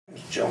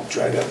jumped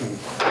right up and...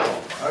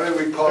 All right,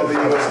 we call the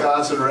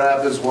Wisconsin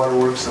Rapids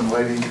Waterworks and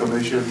Lighting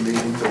Commission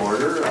meeting to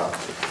order.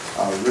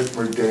 Rick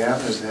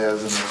Merdan has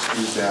an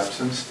excused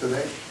absence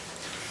today.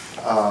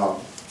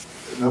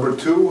 Number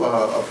 2,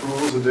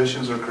 approvals,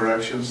 additions, or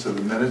corrections to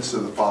the minutes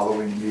of the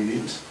following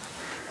meetings.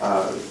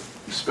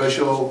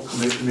 Special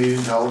commission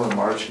meeting held on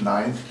March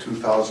 9th,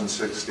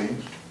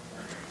 2016.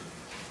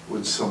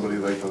 Would somebody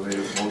like to make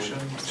a motion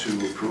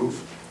to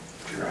approve?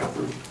 Sure, I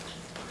approve.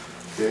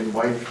 Okay,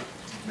 Mike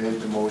made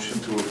the motion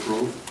to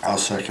approve. I'll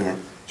second it.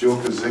 Joe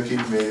Kozicki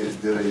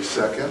did a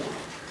second.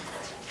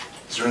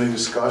 Is there any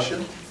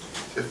discussion?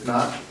 If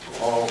not,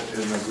 all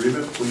in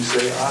agreement, please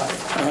say aye.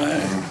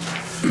 Aye.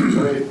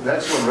 All right,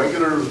 next one,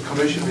 regular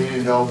commission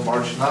meeting held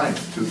March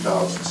 9th,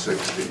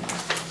 2016.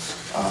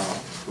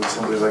 Would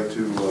somebody like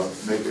to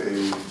make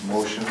a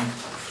motion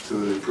to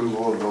the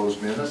approval of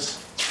those minutes?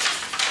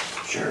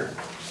 Sure.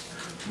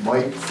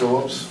 Mike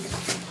Phillips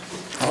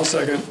I'll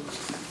second.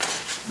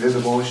 made the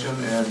motion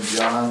and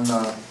John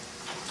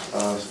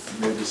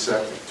made the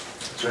second.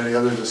 Is there any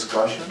other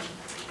discussion?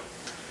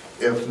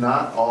 If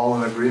not, all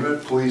in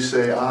agreement, please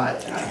say aye.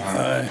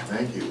 Aye.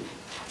 Thank you.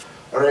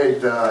 All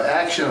right,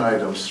 action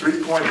items.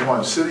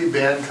 3.1, city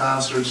band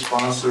concert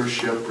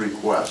sponsorship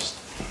request.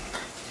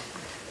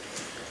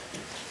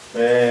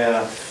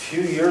 A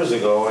few years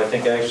ago, I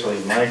think actually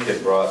Mike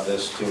had brought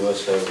this to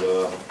us as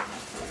a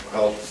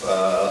help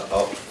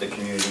the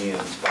community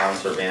and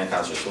sponsor band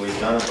concerts. So we've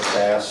done it the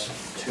past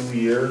 2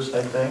 years,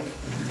 I think.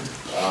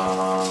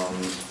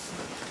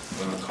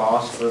 And the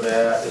cost for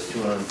that is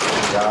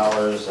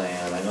 $250,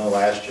 and I know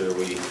last year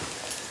we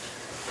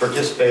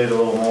participated a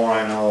little more.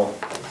 I know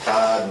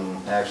Todd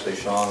and actually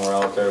Sean were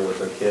out there with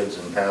their kids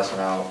and passing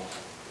out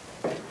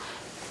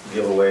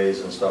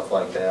giveaways and stuff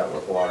like that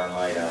with water and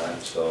light on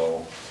it.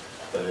 So,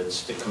 but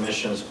it's the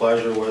commission's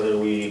pleasure whether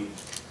we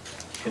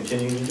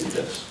continue to do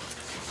this.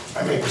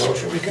 I make a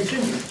motion, we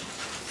continue.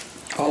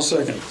 I'll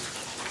second.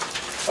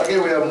 Okay,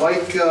 we have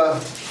Mike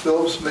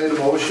Phillips made a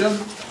motion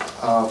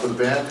for the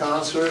band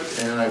concert,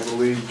 and I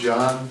believe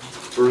John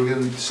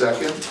Bergen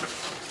second.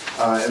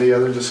 Any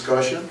other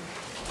discussion?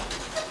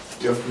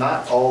 If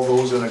not, all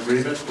those in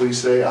agreement, please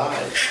say aye.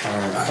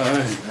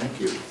 Aye. Thank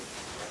you.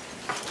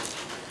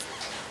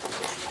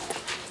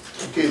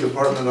 Okay,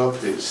 department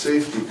update,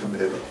 safety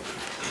committee.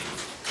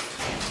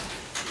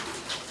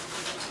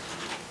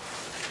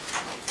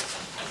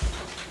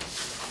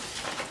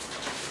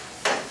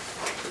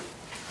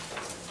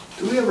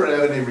 Do we ever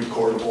have any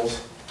recordables?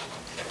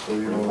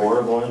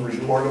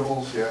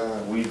 Recordables,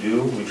 yeah. We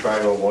do. We try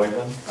to avoid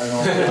them. I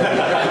know.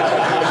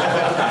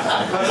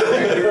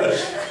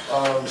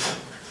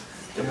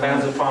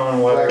 Depends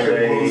upon whether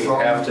they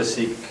have to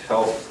seek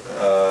health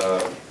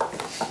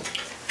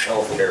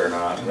care or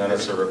not, and then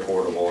it's a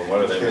reportable, and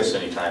whether they miss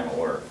any time at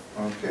work.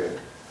 Okay.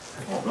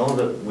 No,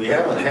 that we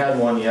haven't had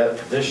one yet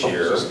this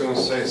year. I was just going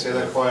to say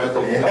that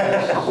quietly. I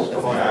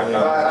don't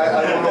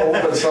want to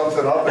open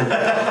something up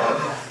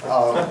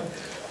again.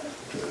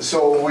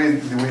 So we,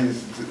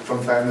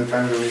 from time to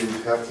time, do we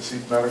have to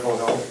seek medical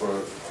help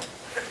or?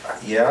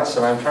 Yes,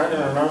 and I'm trying to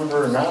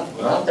remember,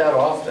 not that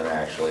often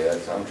actually.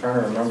 I'm trying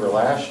to remember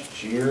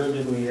last year,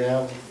 did we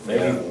have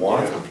maybe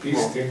one? Bee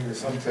sting or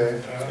something.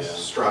 Okay.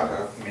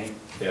 Strata.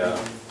 Yeah,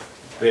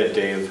 we had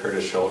Dave hurt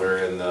his shoulder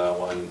in the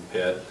one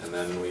pit, and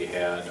then we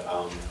had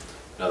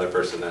another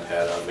person that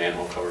had a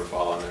manhole cover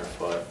fall on their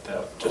foot.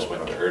 That just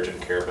went to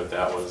urgent care, but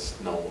that was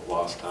no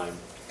lost time.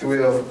 Do we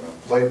have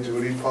light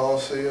duty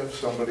policy if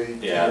somebody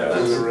Yeah,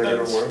 do the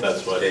regular work?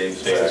 that's what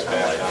Dave's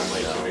back on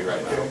light duty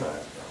right now.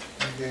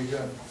 Okay,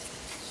 good.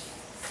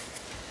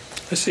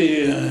 I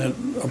see a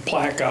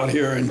plaque out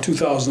here. In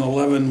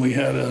 2011, we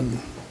had an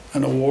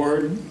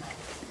award.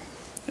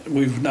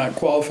 We've not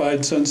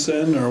qualified since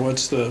then, or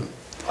what's the?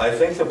 I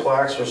think the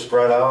plaques are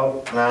spread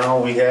out now.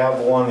 We have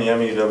won the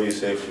MUW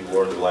Safety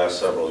Award the last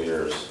several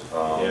years.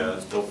 Yeah,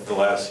 the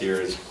last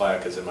year's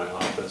plaque is in my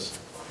office.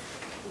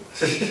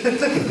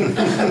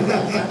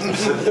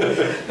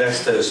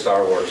 Next to the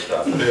Star Wars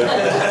stuff.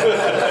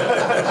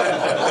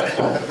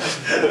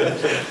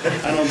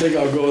 I don't think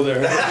I'll go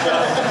there.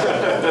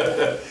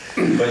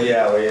 But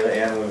yeah,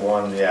 we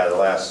won, the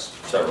last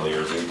several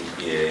years, the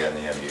EPA and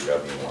the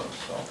MUW ones,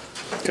 so.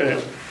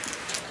 Okay.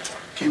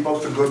 Keep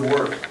up the good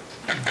work.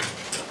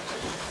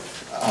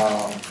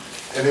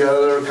 Any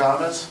other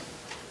comments?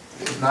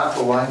 If not,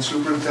 the line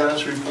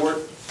superintendent's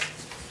report.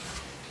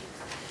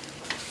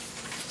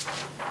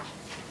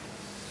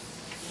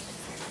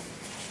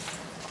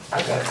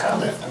 I got a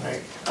comment to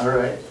make. All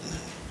right.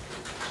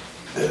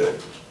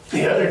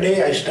 The other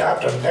day I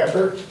stopped on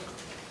Pepper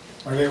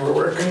where they were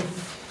working,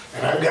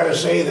 and I've got to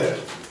say that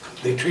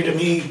they treated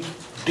me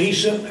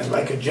decent and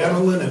like a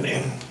gentleman,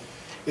 and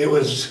it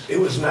was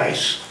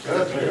nice.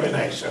 Good. Very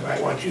nice, and I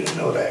want you to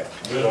know that.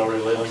 Good, I'll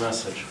relay the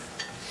message.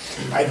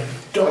 I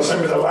don't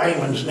remember the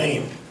lineman's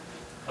name.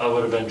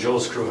 Would have been Joe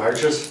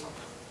Screw-Harches.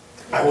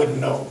 I wouldn't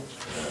know.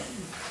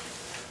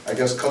 I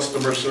guess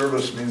customer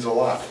service means a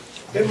lot.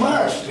 It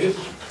must.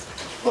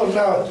 Well,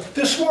 now,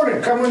 this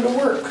morning coming to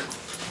work,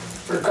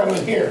 for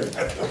coming here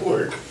to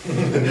work.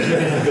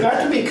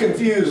 Not to be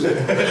confused.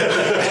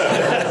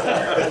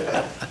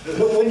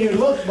 But when you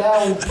look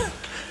down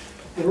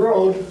the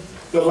road,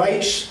 the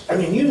lights, I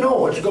mean, you know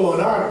what's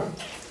going on.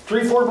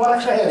 3, 4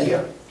 blocks ahead of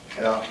you.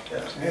 Yeah.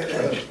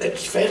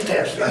 It's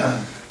fantastic.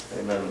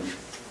 They've been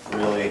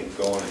really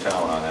going to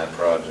town on that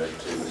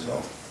project too,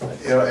 so.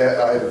 You know,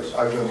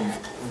 I've been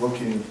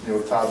looking, you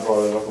know, Todd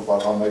brought it up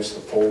about how nice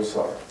the poles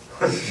are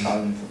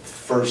on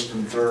First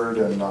and Third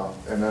and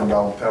then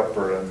down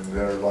Pepper, and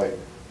they're like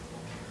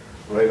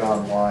right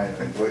on line.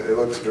 It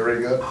looks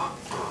very good.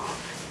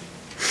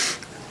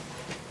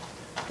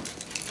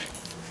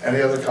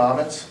 Any other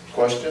comments,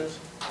 questions?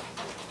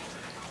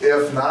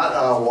 If not,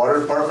 water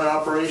department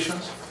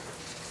operations?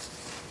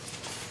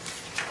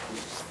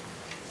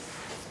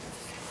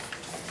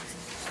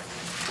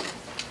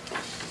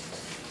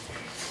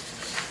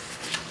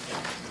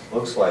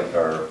 Looks like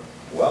our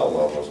well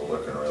levels are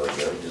looking really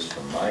good, just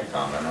from my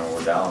comment, and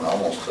we're down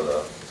almost to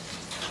the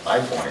high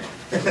point.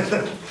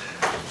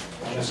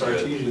 Almost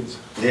artesians.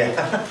 Yeah.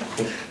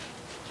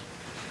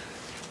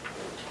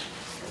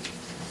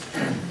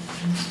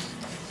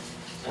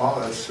 Well,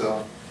 that's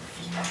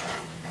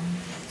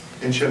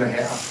inch and a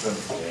half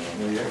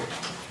in a year.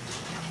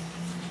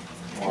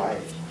 Why?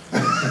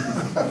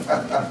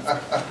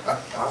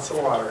 Lots of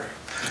water.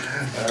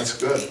 That's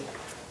good.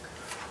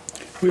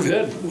 We've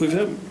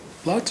had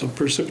lots of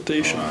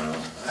precipitation,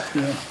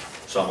 yeah.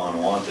 Some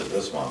unwanted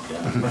this month,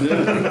 yeah.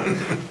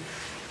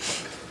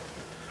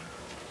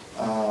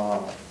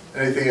 Yeah.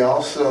 Anything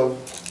else,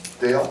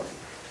 Dale?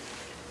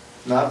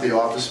 Not the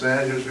office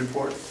manager's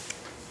report?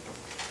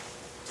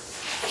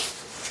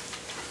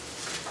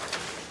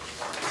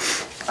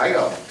 I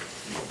got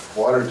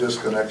water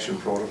disconnection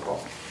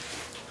protocol.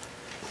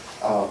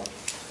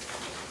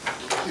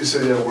 You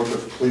said you had to work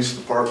with the police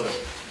department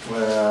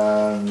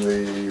when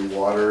the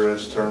water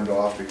is turned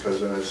off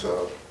because it's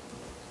a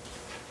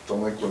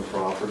delinquent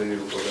property or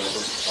whatever.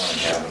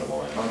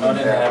 Uninhabitable. yeah.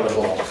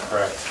 Uninhabitable.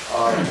 Correct.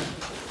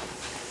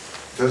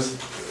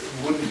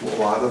 Wouldn't a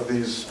lot of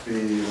these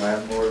be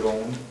landlord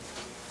owned?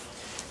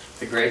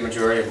 The great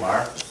majority of them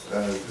are.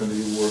 Can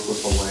you work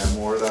with the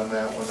landlord on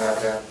that when that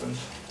happens?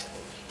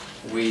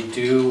 We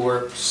do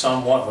work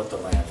somewhat with the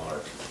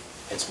landlord.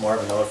 It's more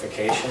of a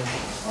notification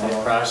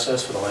type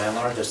process for the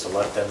landlord, just to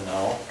let them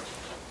know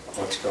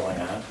what's going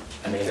on.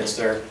 I mean, it's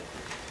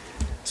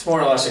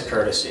more or less a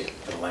courtesy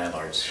to the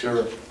landlords.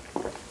 Sure.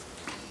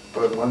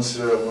 But once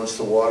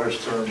the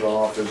water's turned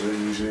off, is it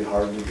usually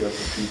hard to get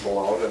the people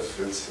out if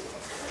it's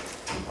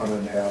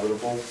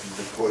uninhabitable?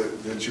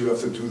 Did you have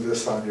to do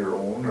this on your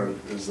own, or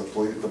is the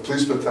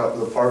police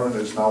department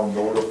is now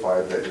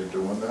notified that you're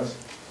doing this?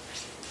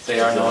 They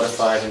are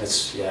notified, and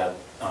it's, yeah.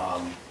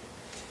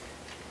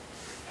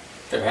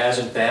 There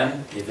hasn't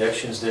been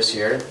evictions this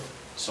year,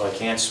 so I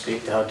can't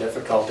speak to how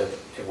difficult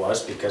it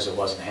was because it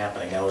wasn't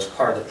happening. That was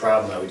part of the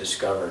problem that we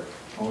discovered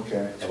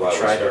Okay, and we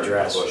tried to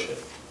address. Push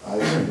it. I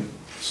see.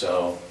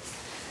 So,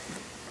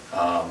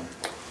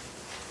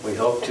 we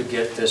hope to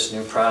get this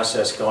new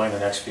process going the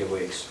next few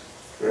weeks.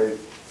 Great.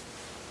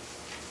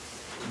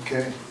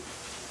 Okay.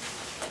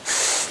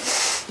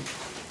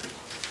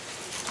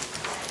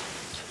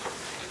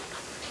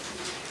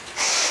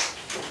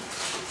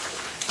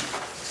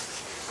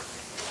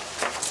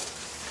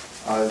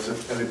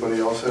 Does anybody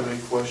else have any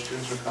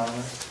questions or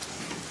comments?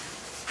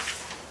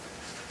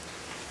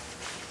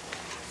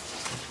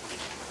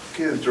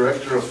 Okay, the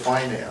Director of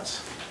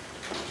Finance.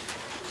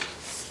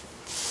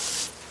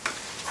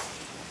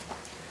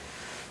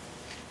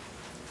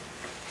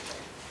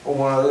 Oh,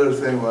 one other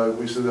thing,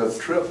 we said that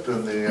trip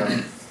in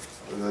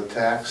the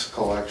tax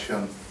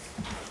collection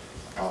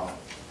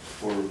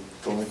for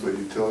delinquent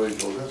utility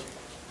bills.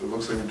 It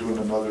looks like we're doing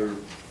another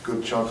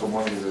good chunk of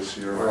money this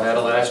year. We're ahead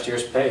of last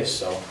year's pace,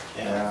 so,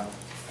 Yeah.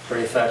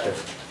 pretty effective.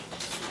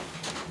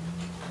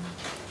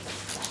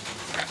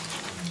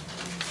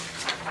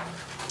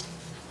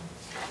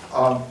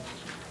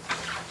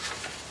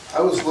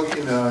 I was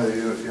looking at,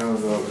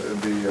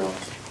 the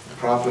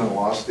profit and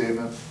loss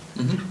statement,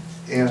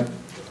 and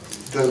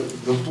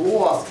the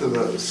blow off to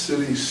the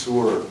city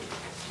sewer,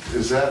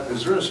 is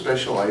there a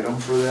special item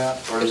for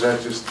that, or is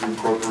that just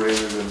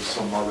incorporated in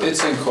some other?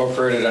 It's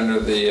incorporated under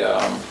the,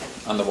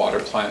 on the water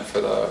plant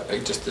for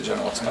just the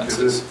general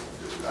expenses.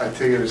 I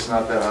take it it's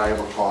not that high of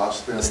a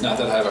cost then? It's not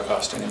that high of a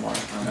cost anymore,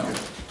 no.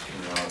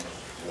 You know,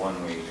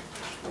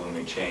 when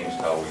we changed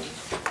how we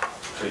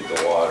treat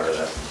the water,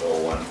 that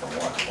bill went from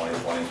what, 20,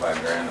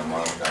 25 grand a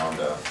month down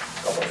to a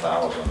couple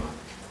thousand.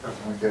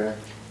 Okay.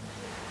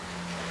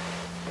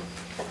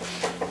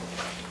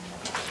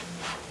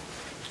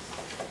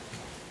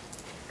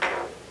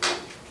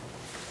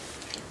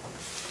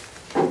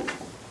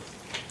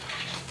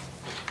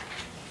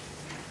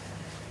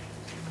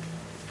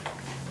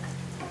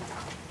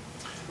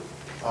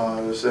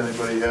 Does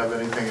anybody have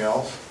anything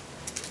else?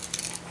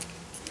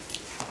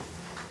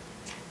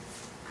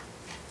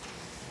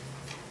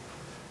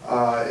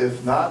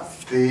 If not,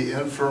 the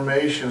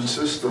Information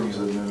Systems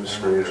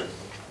Administrator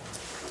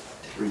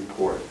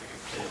report.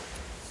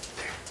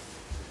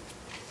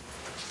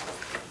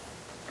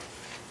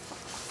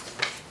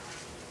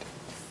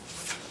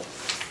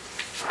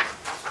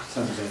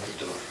 Something's at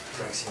the door.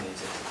 Roxy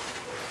needs it.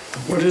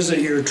 What is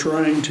it you're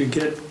trying to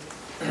get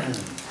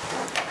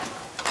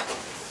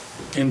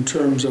in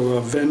terms of a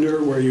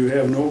vendor where you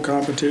have no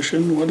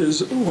competition? What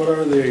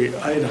are the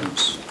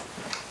items?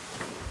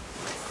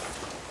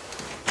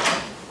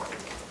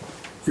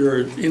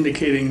 You're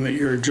indicating that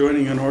you're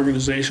joining an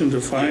organization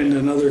to find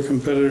another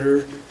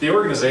competitor. The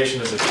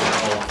organization is a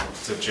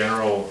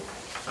general,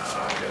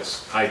 I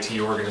guess,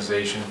 IT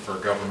organization for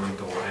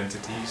governmental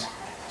entities.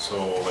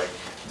 So like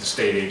the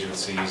state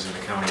agencies and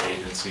the county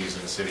agencies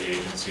and the city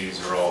agencies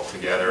are all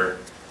together,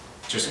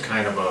 just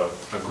kind of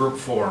a group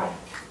forum.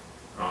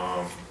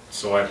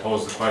 So I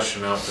posed the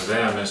question out to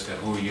them as to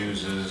who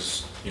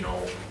uses,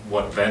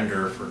 what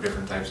vendor for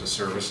different types of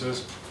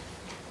services.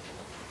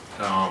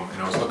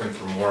 And I was looking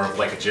for more of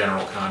like a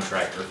general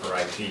contractor for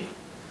IT.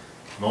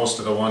 Most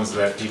of the ones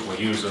that people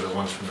use are the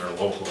ones from their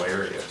local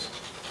areas.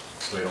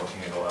 So they don't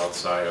handle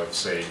outside of,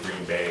 say,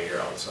 Green Bay or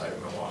outside of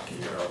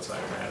Milwaukee or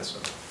outside of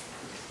Madison.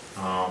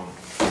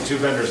 The two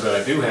vendors that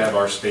I do have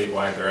are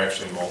statewide. They're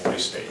actually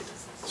multi-state.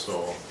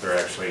 So they're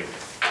actually,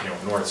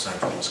 north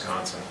central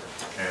Wisconsin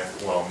and,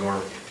 well, the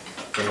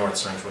north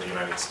central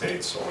United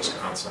States, so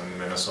Wisconsin,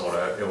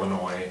 Minnesota,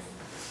 Illinois,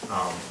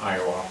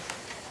 Iowa.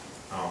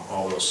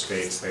 All those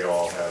states, they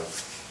all have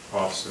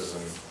offices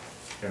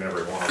in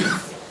every one of them.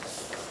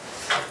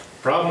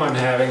 Problem I'm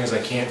having is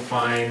I can't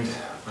find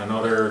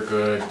another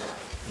good,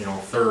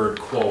 third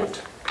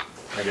quote,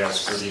 I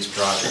guess, for these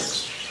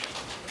projects.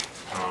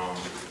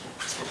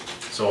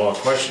 So a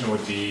question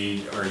would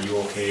be, are you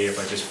okay if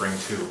I just bring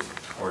two?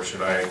 Or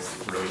should I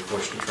really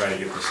push to try to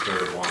get this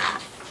third one?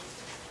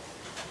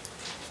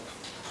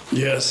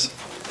 Yes.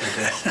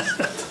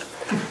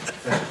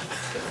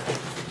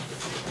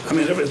 I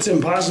mean, if it's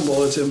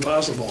impossible, it's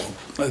impossible.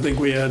 I think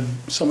we had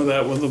some of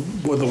that with the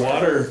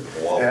water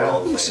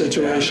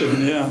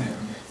situation, yeah.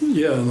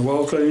 Yeah, the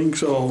well cleaning,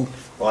 so.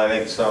 Well, I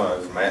think some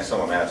of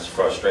Matt's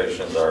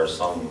frustrations are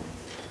some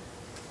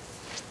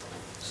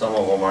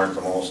of them aren't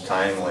the most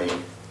timely.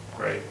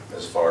 Right.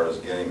 As far as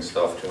getting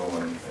stuff to them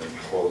and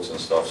quotes and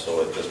stuff,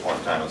 so at this point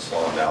in time, it's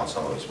slowing down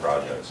some of his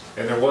projects.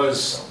 And there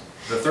was,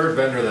 the third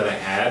vendor that I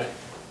had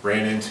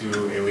ran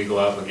into a legal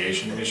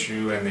obligation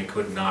issue and they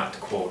could not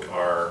quote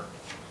our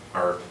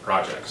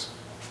projects.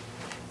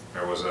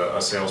 There was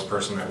a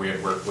salesperson that we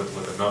had worked with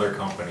another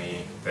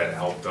company that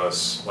helped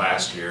us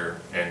last year,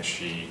 and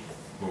she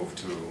moved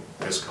to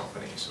this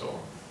company,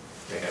 so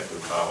they had to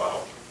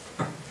bow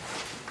out.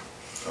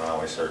 So now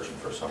we're searching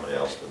for somebody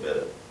else to bid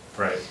it.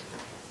 Right.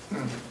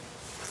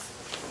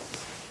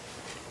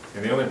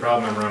 And the only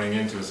problem I'm running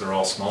into is they're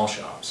all small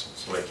shops,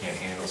 so they can't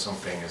handle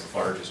something as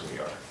large as we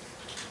are.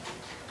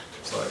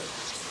 But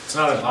it's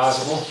not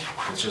impossible,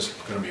 it's just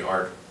going to be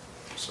hard.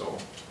 So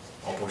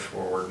I'll push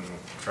forward and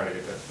try to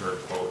get that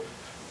third quote.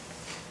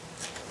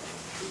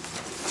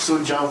 So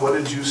John, what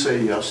did you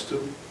say yes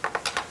to?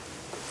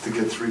 To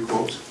get 3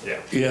 quotes? Yeah.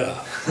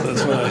 Yeah,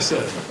 that's what I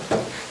said.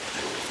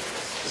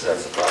 Does that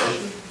surprise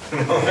you? I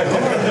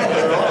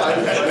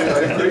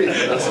agree,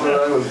 that's what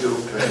I would do.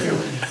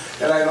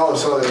 And I know,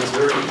 so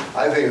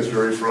I think it's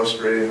very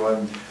frustrating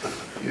when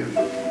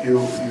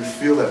you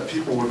feel that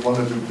people would want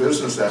to do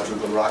business after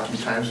the rocky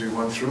times we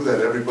went through,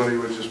 that everybody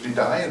would just be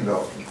dying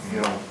to,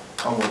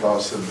 come with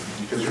us, and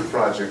because your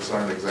projects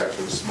aren't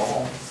exactly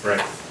small.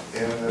 Right.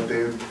 And that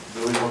they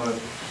really want to,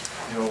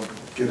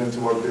 get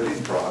into our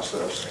bidding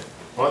process.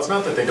 Well, it's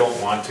not that they don't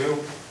want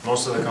to.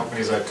 Most of the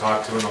companies I've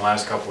talked to in the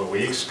last couple of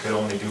weeks could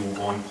only do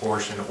one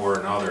portion or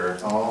another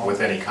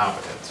with any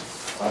competence.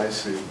 I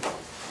see.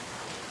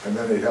 And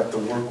then they'd have to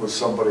work with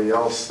somebody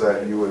else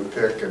that you would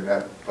pick, and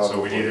that. So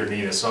we'd either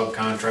need a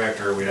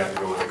subcontractor or we'd have to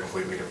go with a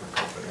completely different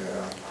company.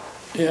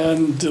 Yeah.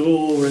 And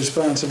dual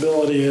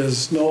responsibility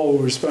is no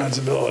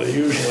responsibility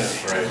usually.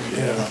 Right.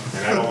 Yeah.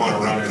 And I don't want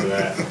to run into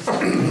that.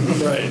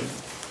 Right.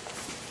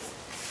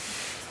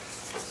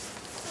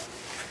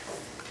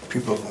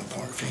 People don't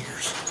point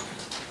fingers.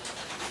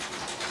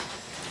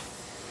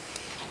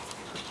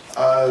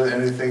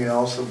 Anything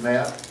else of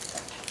Matt?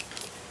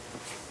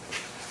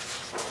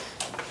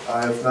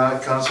 If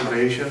not,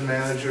 Conservation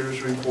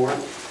Manager's report.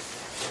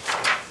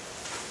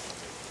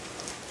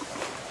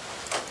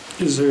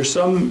 Is there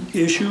some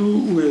issue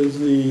with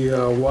the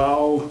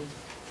WOW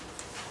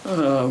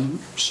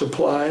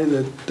supply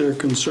that they're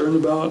concerned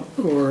about,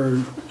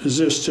 or is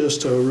this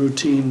just a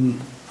routine?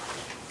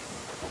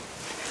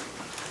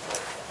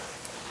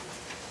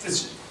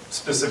 It's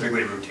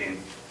specifically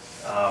routine.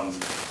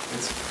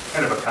 It's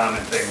kind of a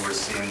common thing we're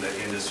seeing that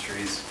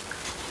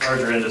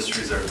larger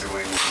industries are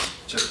doing,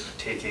 just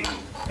taking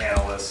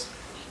analysts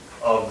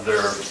of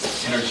their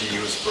energy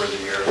use for the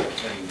year,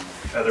 and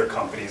other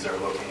companies are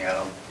looking at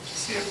them to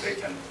see if they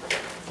can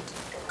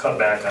cut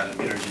back on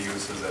energy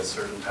uses at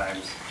certain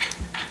times.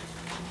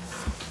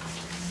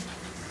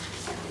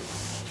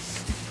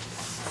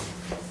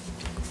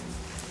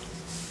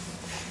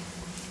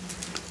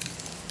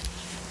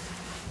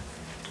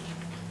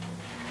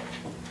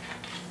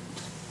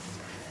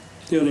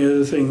 The only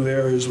other thing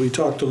there is we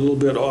talked a little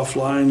bit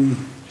offline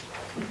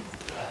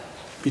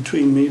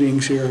between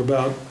meetings here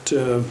about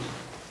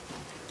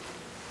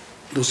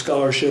the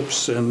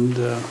scholarships and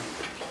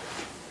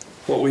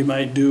what we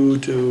might do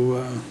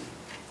to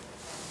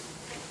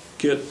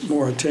get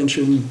more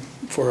attention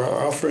for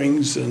our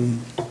offerings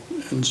and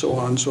so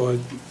on. So I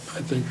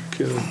think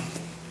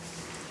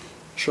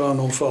Sean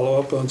will follow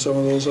up on some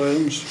of those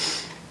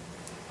items.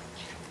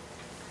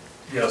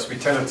 Yes, we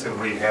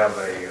tentatively have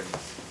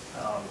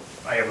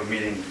I have a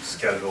meeting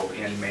scheduled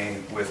in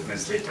May with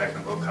Mid-State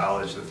Technical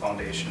College, the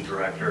foundation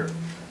director.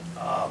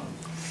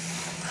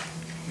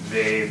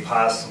 They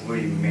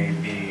possibly may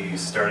be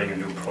starting a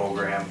new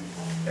program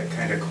that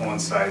kind of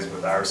coincides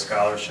with our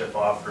scholarship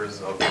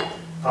offers of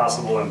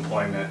possible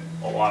employment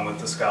along with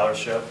the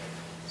scholarship.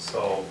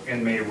 So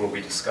in May, we'll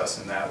be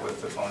discussing that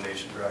with the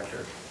foundation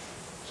director.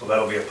 So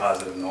that'll be a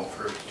positive note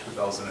for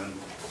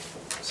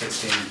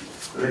 2016,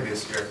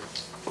 previous year.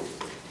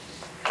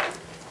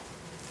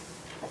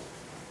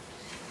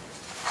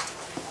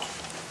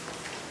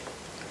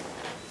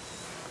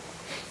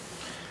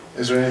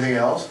 Is there anything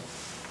else?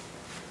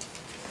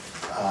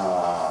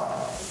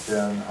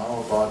 Then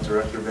how about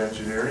Director of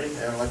Engineering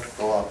and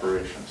Electrical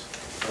Operations,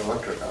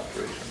 Electric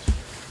Operations?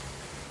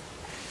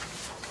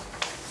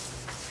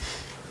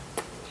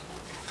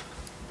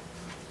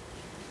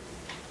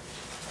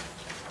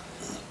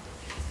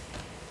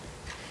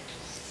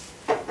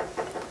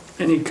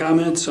 Any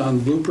comments on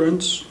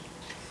blueprints?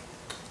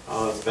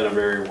 It's been a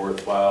very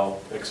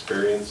worthwhile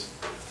experience.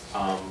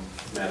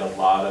 Met a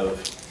lot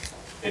of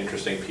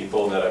interesting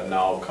people that I'm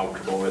now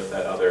comfortable with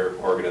at other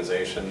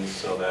organizations,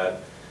 so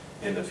that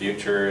in the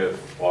future,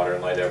 if Water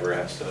and Light ever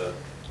has to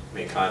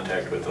make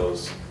contact with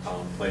those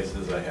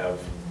places, I have,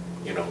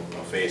 you know,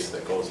 a face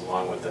that goes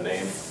along with the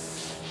name.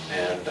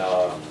 And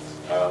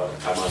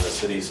I'm on the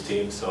city's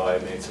team, so I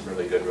made some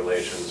really good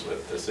relations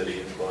with the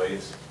city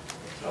employees.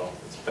 So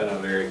it's been a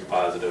very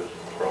positive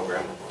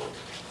program.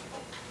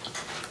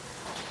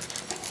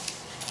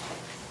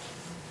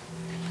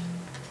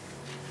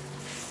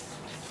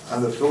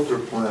 On the filter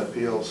plant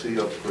PLC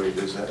upgrade,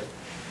 is that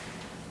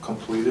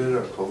completed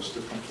or close to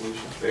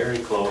completion? Very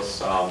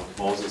close.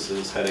 Moses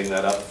is heading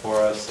that up for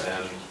us,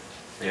 and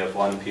we have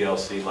one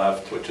PLC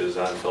left, which is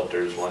on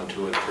filters 1,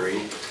 2, and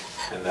 3,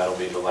 and that'll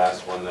be the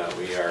last one that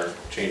we are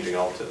changing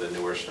out to the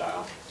newer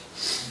style.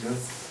 Good.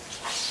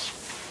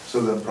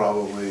 So then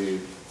probably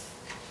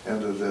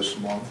end of this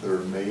month or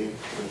May?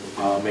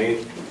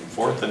 May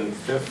 4th and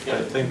 5th,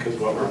 I think, is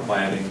what we're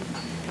planning.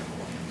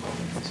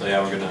 So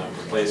yeah, we're gonna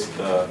replace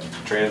the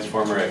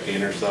transformer at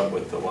Gainer Sub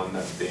with the one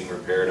that's being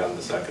repaired on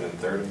the 2nd and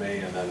 3rd of May,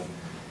 and then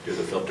do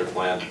the filter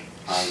plant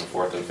on the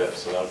 4th and 5th,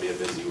 so that'll be a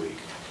busy week.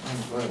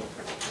 Oh, good.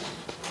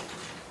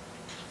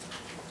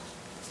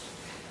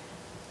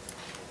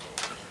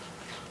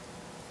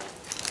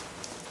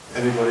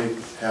 Anybody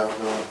have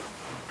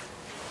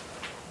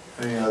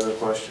any other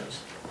questions?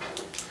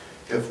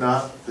 If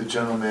not, the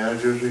general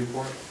manager's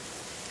report?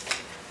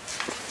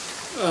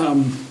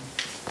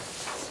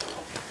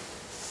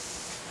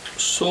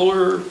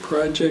 Solar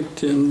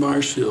project in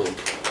Marshfield.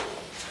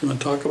 You want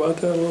to talk about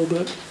that a little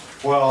bit?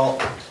 Well,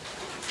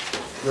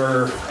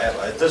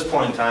 at this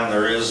point in time,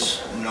 there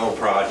is no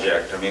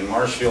project. I mean,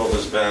 Marshfield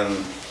has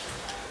been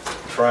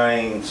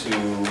trying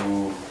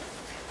to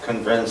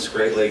convince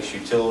Great Lakes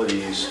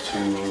Utilities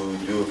to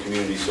do a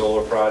community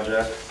solar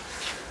project,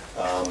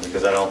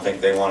 because I don't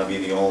think they want to be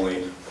the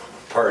only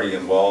party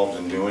involved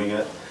in doing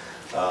it.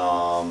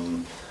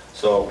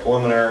 So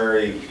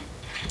preliminary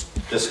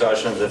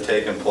discussions have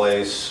taken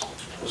place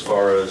as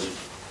far as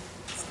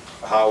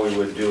how we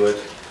would do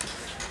it.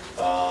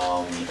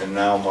 And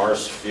now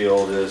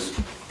Marshfield is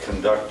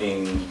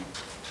conducting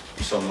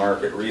some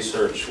market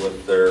research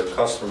with their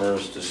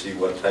customers to see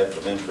what type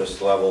of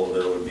interest level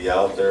there would be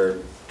out there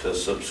to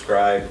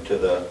subscribe to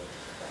the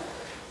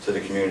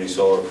community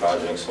solar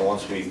project. So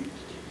once we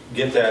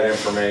get that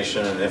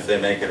information, and if they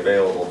make it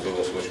available to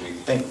us, which we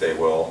think they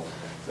will,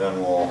 then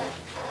we'll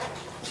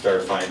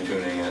start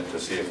fine-tuning it to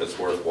see if it's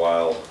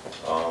worthwhile.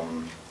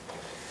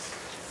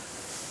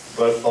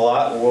 But a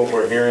lot of what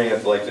we're hearing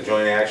at like the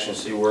Joint Action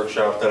C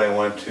workshop that I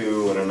went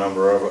to and a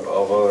number of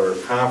other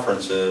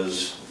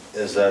conferences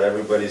is that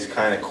everybody's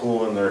kind of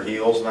cooling their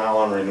heels now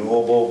on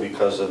renewable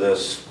because of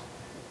this,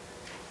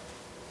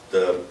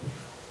 the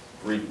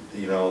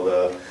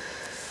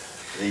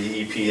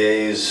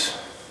EPA's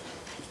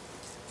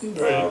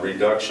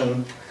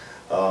reduction.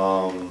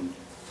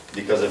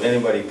 Because if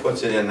anybody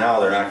puts it in now,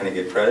 they're not going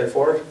to get credit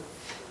for it.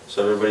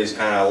 So everybody's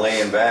kind of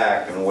laying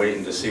back and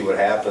waiting to see what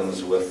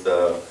happens with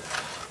the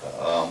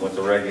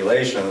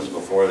regulations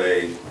before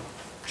they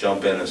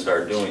jump in and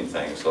start doing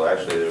things. So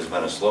actually there's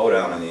been a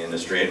slowdown in the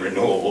industry in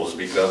renewables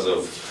because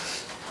of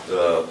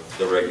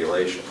the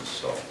regulations.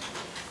 So,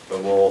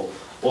 but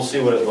we'll see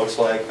what it looks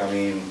like. I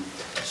mean,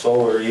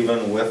 solar,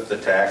 even with the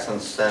tax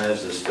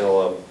incentives, is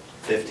still a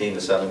 15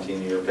 to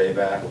 17 year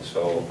payback.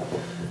 So,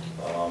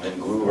 and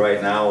glue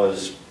right now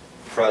is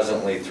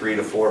presently 3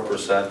 to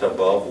 4%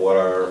 above what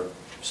our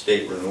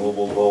state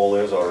renewable goal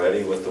is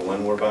already with the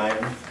wind we're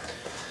buying.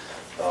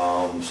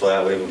 So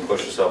that would even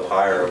push us up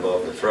higher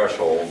above the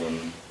threshold.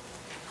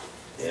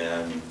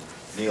 And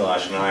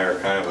Neelash and I are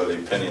kind of the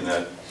opinion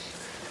that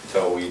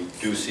until we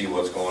do see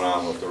what's going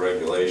on with the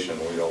regulation,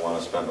 we don't want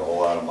to spend a whole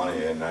lot of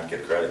money and not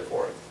get credit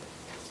for it.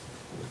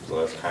 So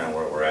that's kind of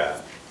where we're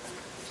at.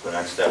 So the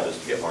next step is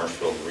to get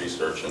Marshfield to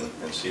research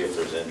and see if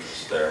there's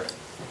interest there.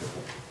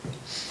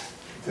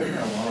 Didn't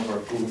at one of our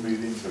pool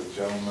meetings, a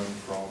gentleman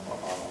from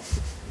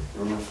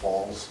River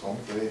Falls,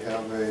 don't they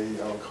have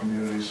a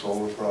community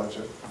solar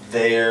project?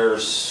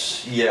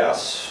 There's,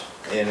 yes,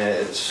 and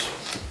it's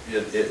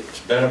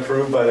been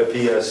approved by the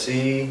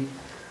PSC,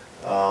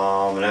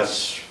 and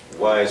that's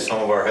why some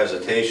of our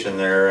hesitation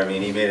there. I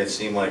mean, he made it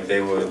seem like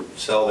they would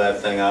sell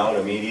that thing out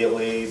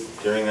immediately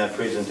during that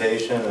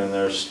presentation, and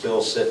they're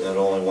still sitting at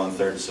only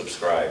 1/3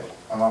 subscribed.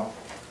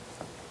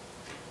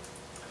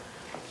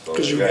 So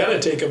Because you've got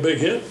to take a big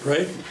hit,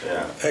 right?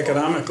 Yeah.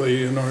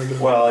 Economically in order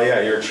to. Well,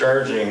 yeah, you're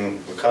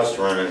charging the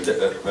customer an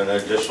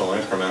additional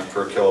increment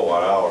per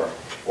kilowatt hour,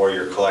 or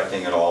you're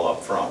collecting it all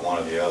up front, one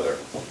or the other.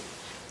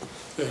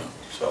 Yeah,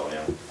 So,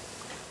 yeah,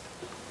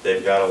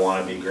 they've got to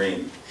want to be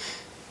green.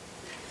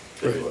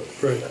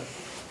 right.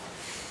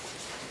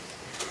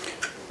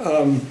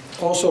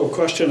 Also, a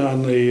question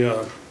on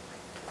the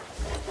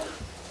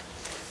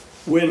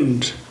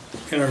wind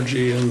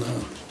energy and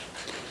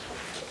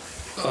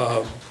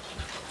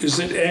is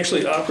it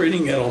actually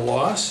operating at a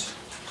loss?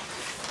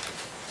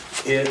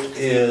 It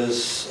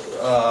is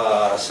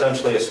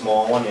essentially a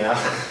small one, yeah.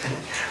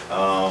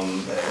 A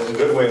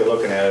good way of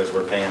looking at it is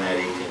we're paying that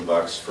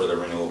 $18 for the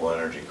renewable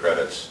energy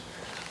credits.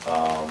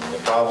 The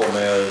problem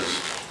is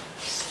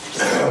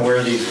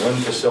where these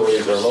wind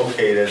facilities are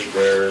located,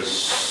 there's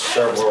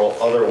several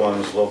other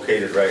ones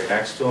located right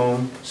next to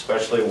them,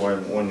 especially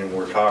when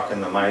we're talking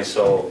the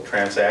MISO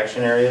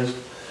transaction areas.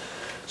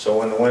 So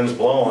when the wind's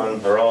blowing,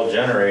 they're all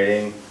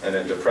generating, and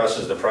it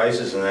depresses the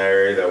prices in that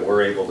area that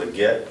we're able to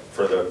get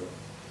for the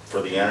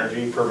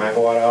energy per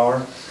megawatt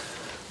hour.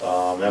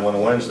 Then when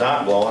the wind's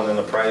not blowing, then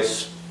the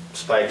price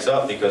spikes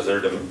up because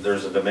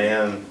there's a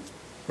demand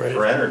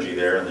for energy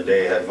there in the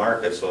day-ahead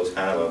market. So it's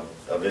kind of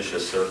a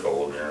vicious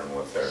circle we're dealing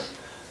with there.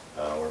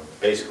 We're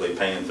basically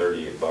paying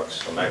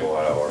 $38 a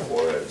megawatt hour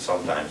for it, and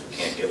sometimes we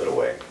can't give it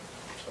away.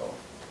 So,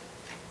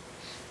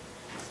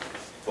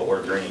 but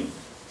we're green.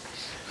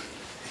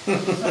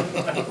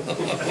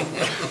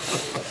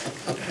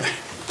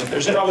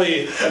 There's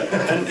probably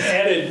an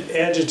added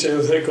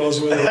adjective that goes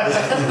with it.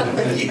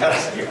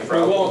 Yes, you're We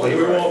probably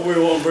right.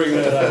 won't bring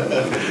that up.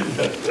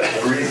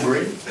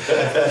 Green?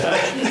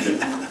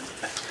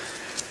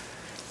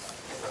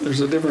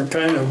 There's a different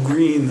kind of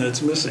green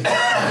that's missing.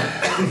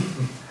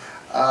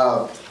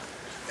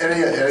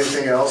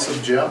 Anything else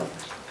of Jim?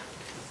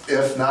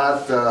 If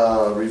not,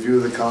 review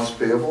the accounts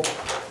payable.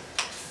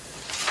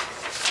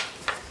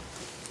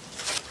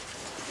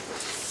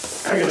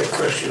 I got a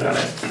question on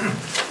it.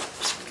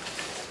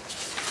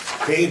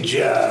 Page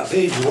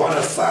 1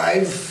 of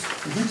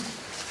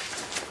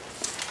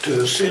 5. To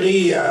the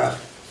city,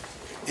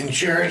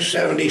 insurance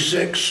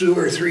 76,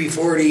 sewer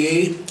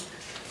 348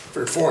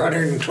 for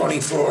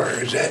 424.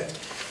 Is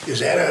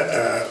that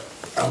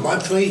a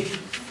monthly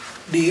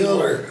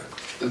deal or?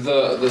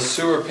 The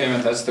sewer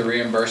payment, that's the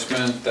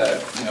reimbursement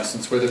that,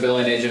 since we're the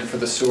billing agent for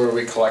the sewer,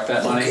 we collect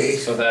that money. Okay.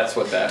 So that's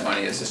what that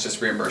money is, it's just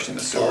reimbursing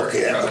the sewer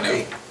Okay, revenue.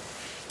 okay.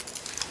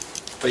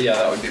 But yeah,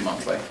 that would be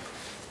monthly.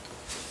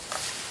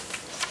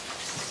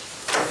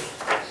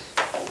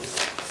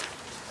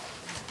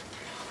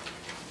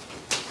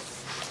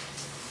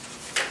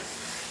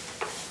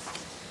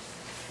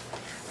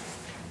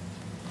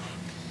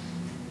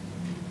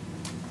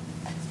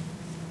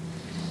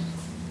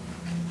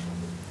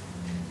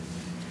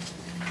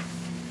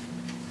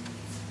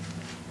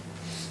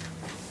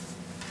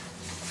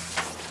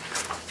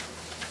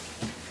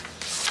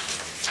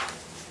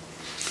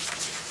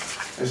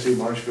 I see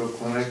Marshfield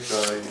Clinic,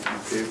 you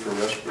paid for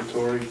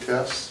respiratory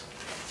tests.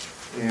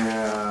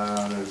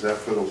 And is that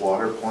for the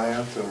water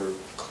plant or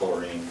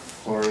Chlorine.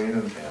 chlorine?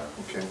 And Yeah.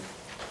 okay.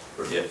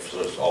 Yeah, so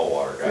it's all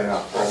water, guys.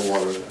 Yeah, all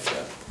water.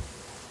 Yeah.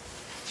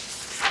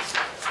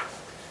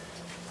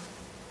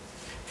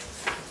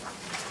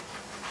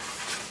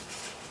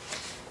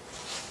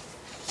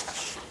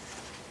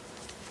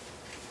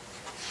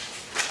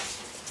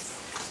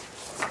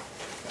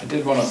 I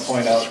did want to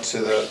point out to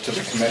the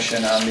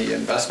commission on the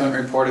investment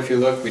report, if you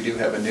look, we do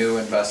have a new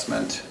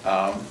investment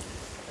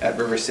at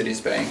River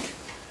Cities Bank.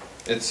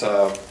 It's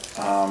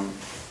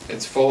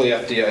fully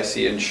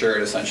FDIC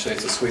insured, essentially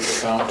it's a sweep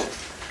account.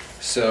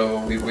 So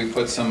we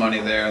put some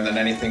money there, and then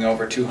anything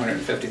over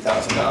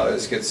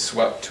 $250,000 gets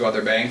swept to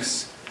other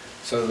banks.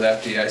 So the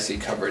FDIC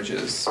coverage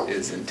is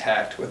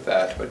intact with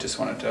that, but just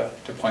wanted to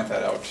point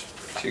that out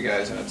to you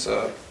guys, and it's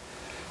a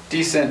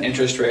decent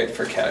interest rate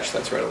for cash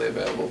that's readily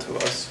available to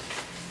us.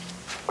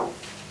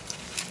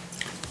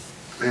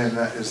 And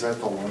is that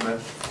the limit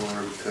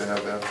to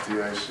have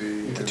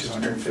FDIC? The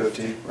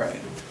 250,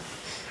 right.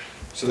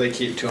 So they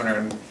keep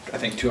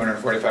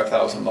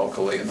 245,000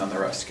 locally, and then the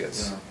rest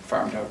gets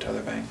farmed out to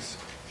other banks.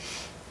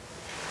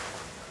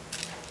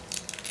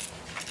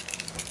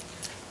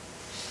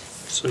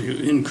 So you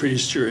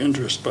increased your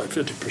interest by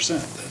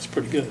 50%. That's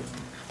pretty good.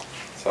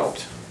 It's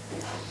helped.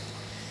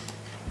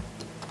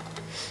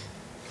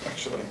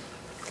 actually,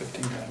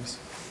 15 times.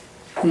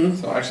 Hmm?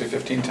 So actually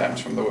 15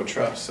 times from the Wood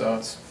Trust, so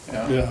it's,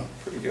 Yeah.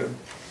 pretty good.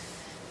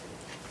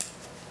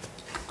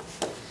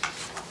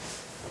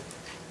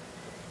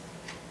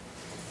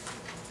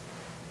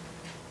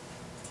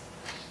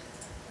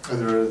 Are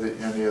there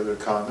any other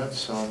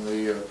comments on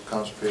the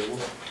accounts payable?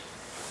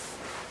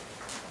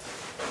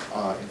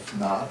 If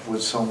not,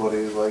 would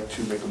somebody like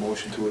to make a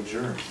motion to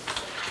adjourn?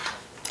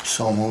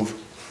 So move.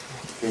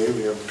 Okay,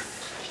 we have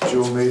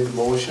Joe made the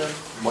motion,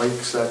 Mike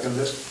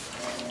seconded.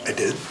 I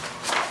did.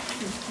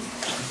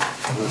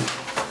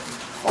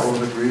 All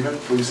in agreement,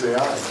 please say aye.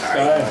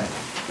 Aye.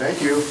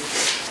 Thank you.